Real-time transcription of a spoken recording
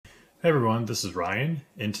Hey everyone, this is Ryan.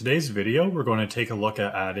 In today's video, we're going to take a look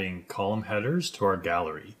at adding column headers to our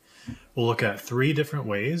gallery. We'll look at three different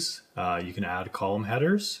ways you can add column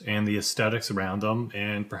headers and the aesthetics around them,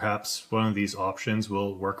 and perhaps one of these options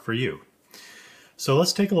will work for you. So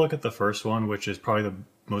let's take a look at the first one, which is probably the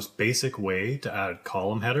most basic way to add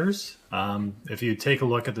column headers. If you take a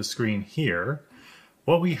look at the screen here,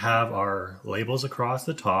 what we have are labels across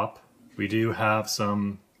the top. We do have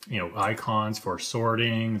some icons for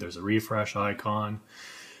sorting. There's a refresh icon,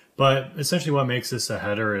 but essentially what makes this a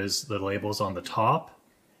header is the labels on the top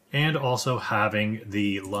and also having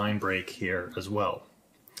the line break here as well.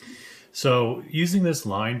 So using this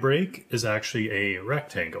line break is actually a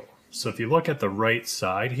rectangle. So if you look at the right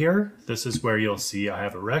side here, this is where you'll see I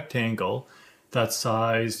have a rectangle that's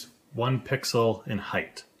sized 1 pixel in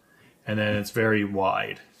height, and then it's very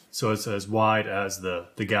wide. So it's as wide as the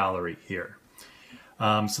gallery here.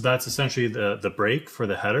 So that's essentially the break for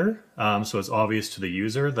the header. So it's obvious to the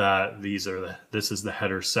user that this is the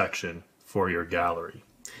header section for your gallery.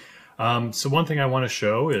 So one thing I want to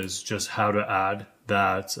show is just how to add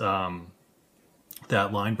that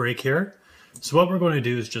line break here. So what we're going to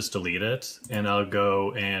do is just delete it, and I'll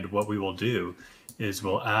go, and what we will do is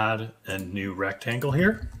we'll add a new rectangle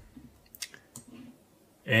here.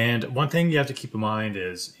 And one thing you have to keep in mind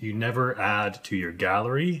is you never add to your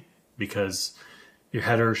gallery, because your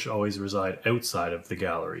header should always reside outside of the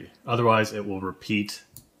gallery. Otherwise, it will repeat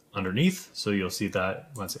underneath. So you'll see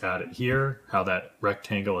that once I add it here, how that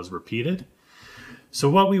rectangle is repeated. So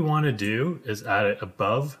what we want to do is add it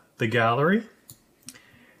above the gallery.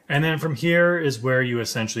 And then from here is where you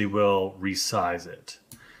essentially will resize it.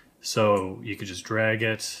 So you could just drag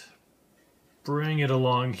it, bring it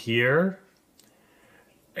along here.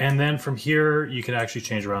 And then from here, you can actually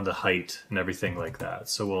change around the height and everything like that.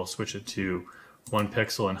 So we'll switch it to 1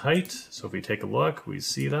 pixel in height. So if we take a look, we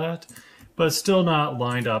see that, but it's still not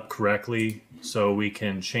lined up correctly. So we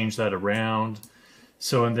can change that around.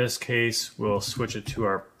 So in this case, we'll switch it to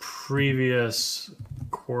our previous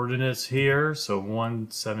coordinates here. So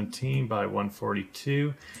 117 by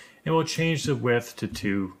 142, and we'll change the width to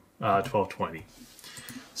 1220.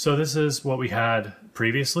 So this is what we had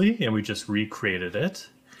previously, and we just recreated it.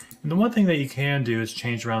 And the one thing that you can do is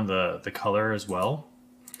change around the color as well.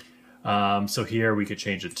 So here we could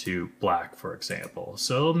change it to black, for example.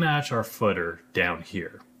 So it'll match our footer down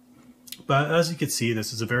here. But as you can see,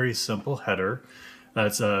 this is a very simple header.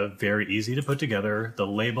 That's very easy to put together. The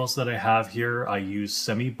labels that I have here, I use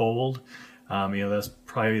semi-bold. That's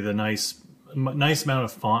probably the nice amount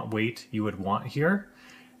of font weight you would want here.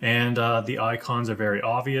 And the icons are very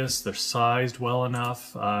obvious. They're sized well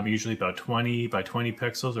enough, usually about 20 by 20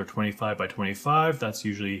 pixels or 25 by 25. That's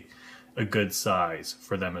usually a good size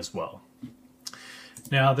for them as well.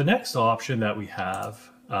 Now the next option that we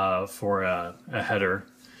have for a header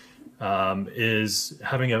is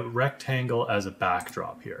having a rectangle as a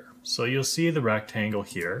backdrop here. So you'll see the rectangle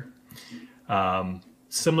here,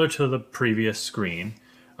 similar to the previous screen.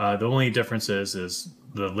 The only difference is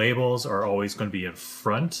the labels are always going to be in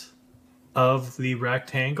front of the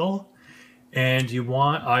rectangle, and you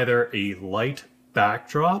want either a light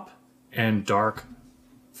backdrop and dark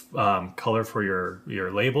color for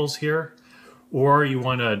your labels here, or you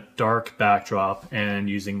want a dark backdrop and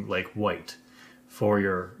using like white for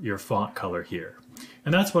your font color here.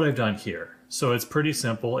 And that's what I've done here. So it's pretty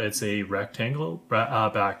simple. It's a rectangle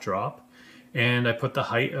backdrop, and I put the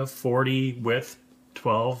height of 40, width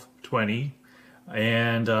 1220,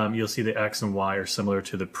 and you'll see the X and Y are similar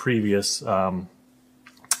to the previous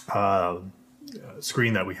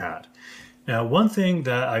screen that we had. Now, one thing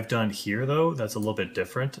that I've done here, though, that's a little bit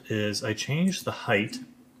different is I changed the height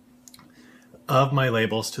of my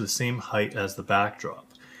labels to the same height as the backdrop.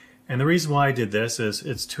 And the reason why I did this is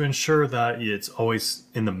it's to ensure that it's always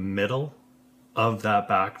in the middle of that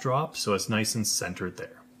backdrop, so it's nice and centered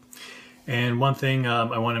there. And one thing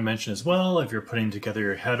I want to mention as well, if you're putting together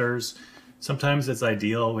your headers, sometimes it's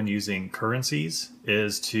ideal when using currencies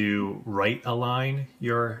is to right align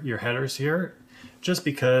your headers here. Just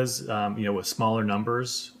because, with smaller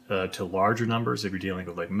numbers to larger numbers, if you're dealing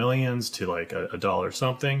with like millions to like a dollar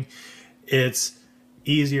something, it's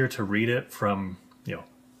easier to read it from,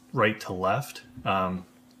 right to left,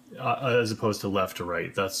 as opposed to left to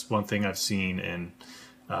right. That's one thing I've seen in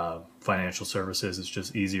financial services. It's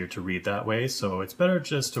just easier to read that way. So it's better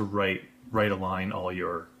just to right align all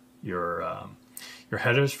your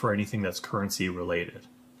headers for anything that's currency related.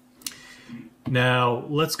 Now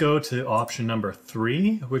let's go to option number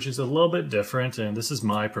 3, which is a little bit different, and this is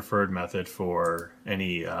my preferred method for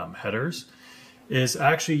any headers, is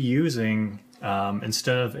actually using,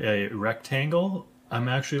 instead of a rectangle, I'm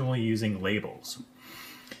actually only using labels.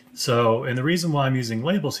 So, and the reason why I'm using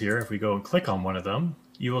labels here, if we go and click on one of them,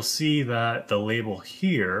 you will see that the label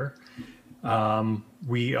here,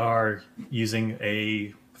 we are using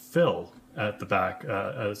a fill at the back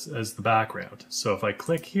as the background. So if I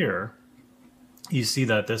click here, you see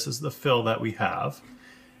that this is the fill that we have.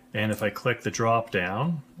 And if I click the drop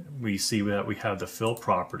down, we see that we have the fill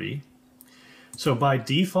property. So by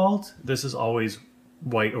default, this is always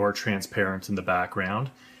white or transparent in the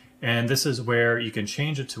background. And this is where you can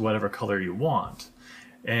change it to whatever color you want.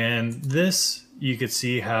 And this, you can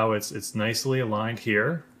see how it's nicely aligned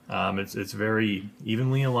here. It's very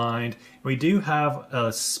evenly aligned. We do have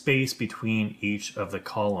a space between each of the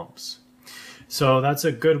columns. So that's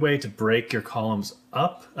a good way to break your columns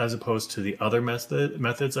up as opposed to the other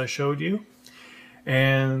methods I showed you.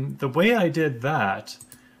 And the way I did that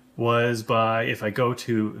was by, if I go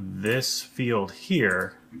to this field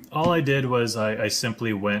here, all I did was I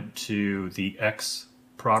simply went to the X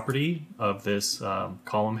property of this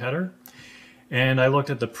column header, and I looked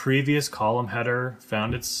at the previous column header,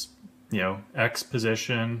 found its X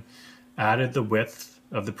position, added the width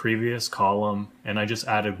of the previous column, and I just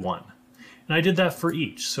added 1. And I did that for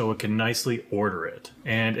each, so it can nicely order it.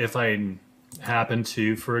 And if I happen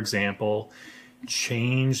to, for example,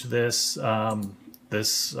 change this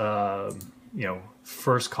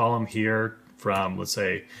first column here from, let's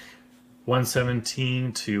say,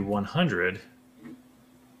 117 to 100,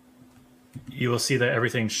 you will see that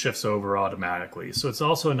everything shifts over automatically. So it's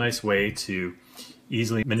also a nice way to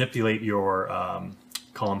easily manipulate your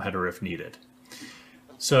column header if needed.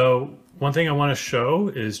 So one thing I want to show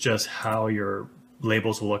is just how your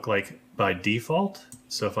labels will look like by default.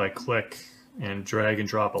 So if I click and drag and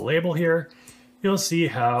drop a label here, you'll see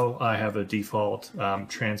how I have a default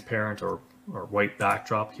transparent or white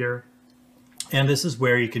backdrop here. And this is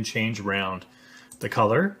where you can change around the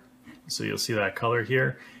color. So you'll see that color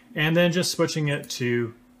here. And then just switching it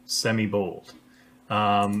to semi-bold.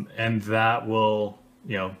 And that will,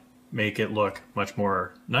 make it look much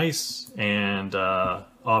more nice and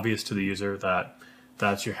obvious to the user that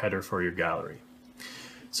that's your header for your gallery.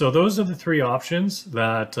 So those are the 3 options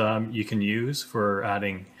that you can use for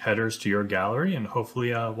adding headers to your gallery, and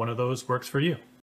hopefully one of those works for you.